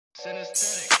Daily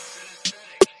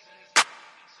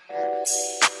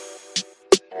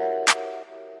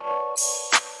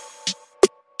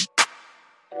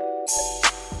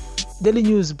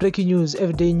news, breaking news,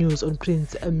 everyday news on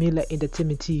Prince Miller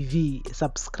Entertainment TV.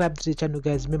 Subscribe to the channel,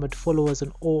 guys. Remember to follow us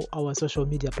on all our social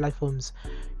media platforms.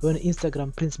 We're on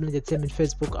Instagram, Prince Miller Entertainment,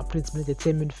 Facebook, Prince Miller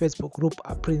Entertainment, Facebook group,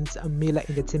 Prince Miller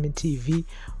Entertainment TV.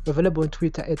 We're available on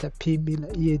Twitter at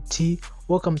PMillerET.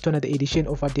 Welcome to another edition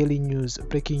of our daily news,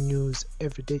 breaking news,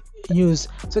 everyday news.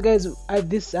 So, guys,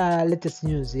 this latest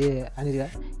news here,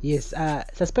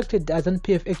 suspected Zanu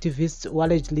PF activists who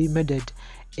allegedly murdered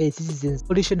a citizens'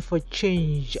 coalition for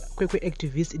change KweKwe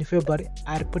activists in February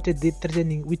are reportedly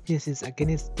threatening witnesses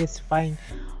against testifying.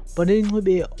 Mboneni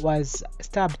Ncube was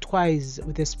stabbed twice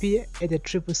with a spear at a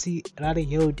CCC rally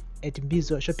held at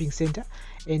Mbizo Shopping Center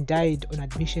and died on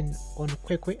admission on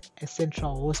KweKwe, a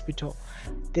central hospital.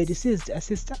 The deceased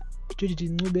sister,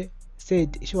 Kuti Ncube,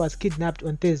 said she was kidnapped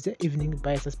on Thursday evening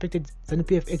by a suspected Zanu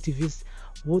PF activist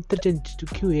who threatened to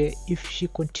kill her if she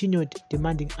continued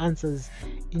demanding answers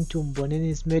into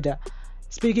Mboneni's murder.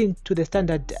 Speaking to the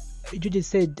Standard, Judy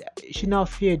said she now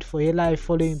feared for her life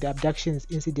following the abductions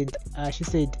incident. She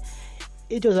said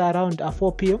it was around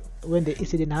 4 p.m. when the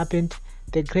incident happened.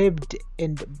 They grabbed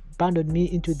and abandoned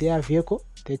me into their vehicle.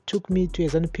 They took me to a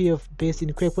Zanu PF base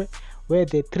in KweKwe, where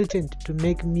they threatened to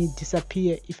make me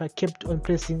disappear if I kept on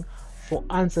pressing for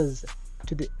answers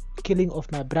to the killing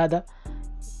of my brother.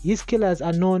 His killers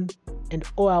are known, and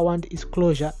all I want is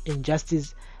closure and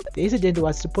justice. The incident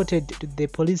was reported to the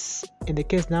police, and the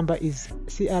case number is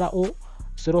CRO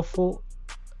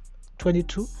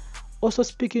 0422. Also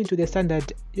speaking to the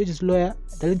Standard, Judy's lawyer,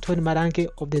 Darlington Maranke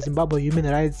of the Zimbabwe Human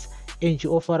Rights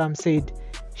NGO Forum, said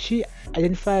she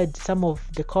identified some of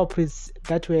the culprits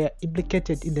that were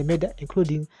implicated in the murder,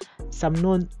 including some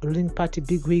non-ruling party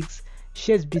bigwigs.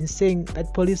 She has been saying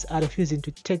that police are refusing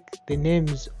to take the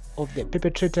names of the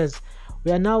perpetrators.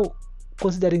 We are now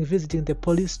considering visiting the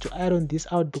police to iron this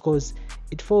out because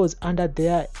it falls under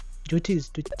their duties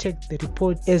to check the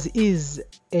report as is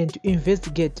and to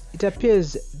investigate. It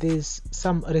appears there's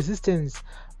some resistance,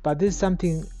 but this is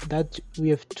something that we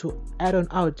have to iron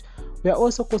out. We are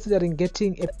also considering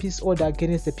getting a peace order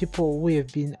against the people who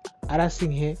have been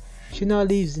harassing her. She now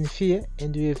lives in fear,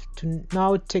 and we have to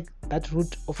now take that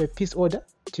route of a peace order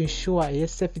to ensure her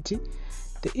safety.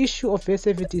 The issue of her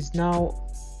safety is now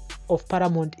of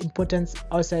paramount importance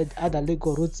outside other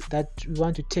legal routes that we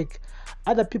want to take.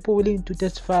 Other people willing to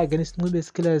testify against Ncube's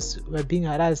killers were being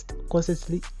harassed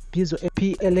constantly. Mbizo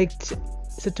elect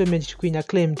settlement Chikwinha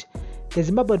claimed. The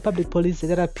Zimbabwe Public Police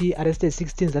ZRP arrested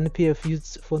 16 Zanu PF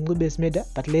youths for Ncube's murder,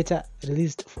 but later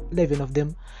released 11 of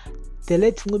them. The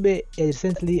late Ncube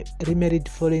recently remarried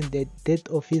following the death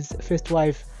of his first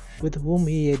wife, with whom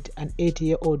he had an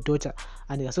 8-year-old daughter.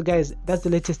 And so, guys, that's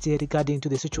the latest here regarding to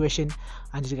the situation.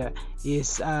 And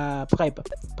yes, Piper,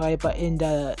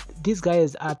 and these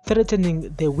guys are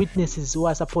threatening the witnesses who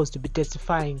are supposed to be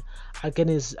testifying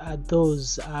against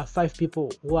those 5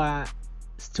 people who are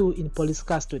still in police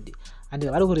custody, and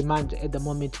I will remind at the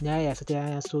moment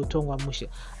so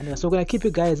we're gonna keep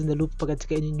you guys in the loop for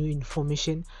any new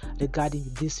information regarding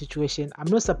this situation.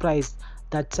 I'm not surprised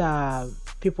that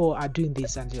people are doing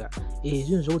this, and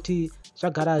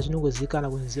zvagara zvinongozikana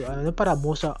kunzi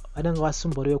vanoparamusha vanenge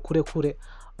vasumburewe kure kure,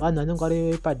 vanhu vanenge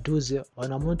vari padhuze,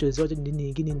 vanhu vamunotoziva kuti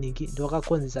ndinhingi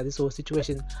ndovakakonzesa this whole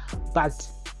situation. But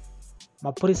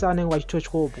mapurisa anenge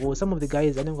vachitotya, some of the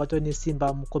guys anenge vatone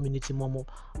simba mucommunity momo,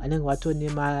 anenge vatone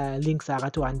malinks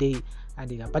akati wandei.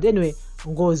 But anyway,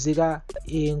 ngozi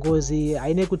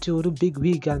haine kuti uri big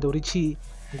wig and uri chii,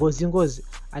 ngozi.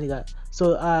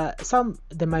 So some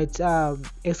they might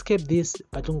escape this,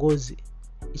 but ngozi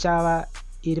ichava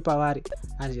iri pavari.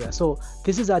 So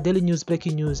this is our daily news,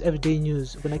 breaking news, everyday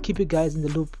news. We're gonna keep you guys in the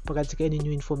loop pakatika any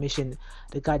new information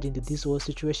regarding this whole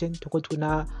situation. Tokoti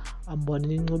kuna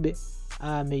Mboneni Ncube,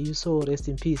 may you so rest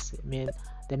in peace, man.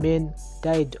 The man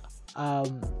died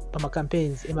from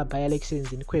campaigns in my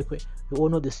by-elections in KweKwe. We all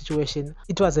know the situation.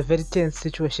 It was a very tense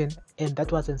situation, and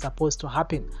that wasn't supposed to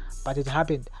happen, but it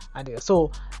happened. And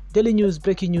so, daily news,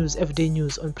 breaking news, everyday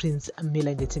news on Prince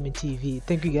Miller Entertainment TV.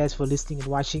 Thank you guys for listening and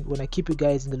watching. When I keep you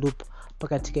guys in the loop,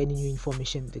 pakatika any new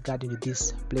information regarding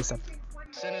this place up.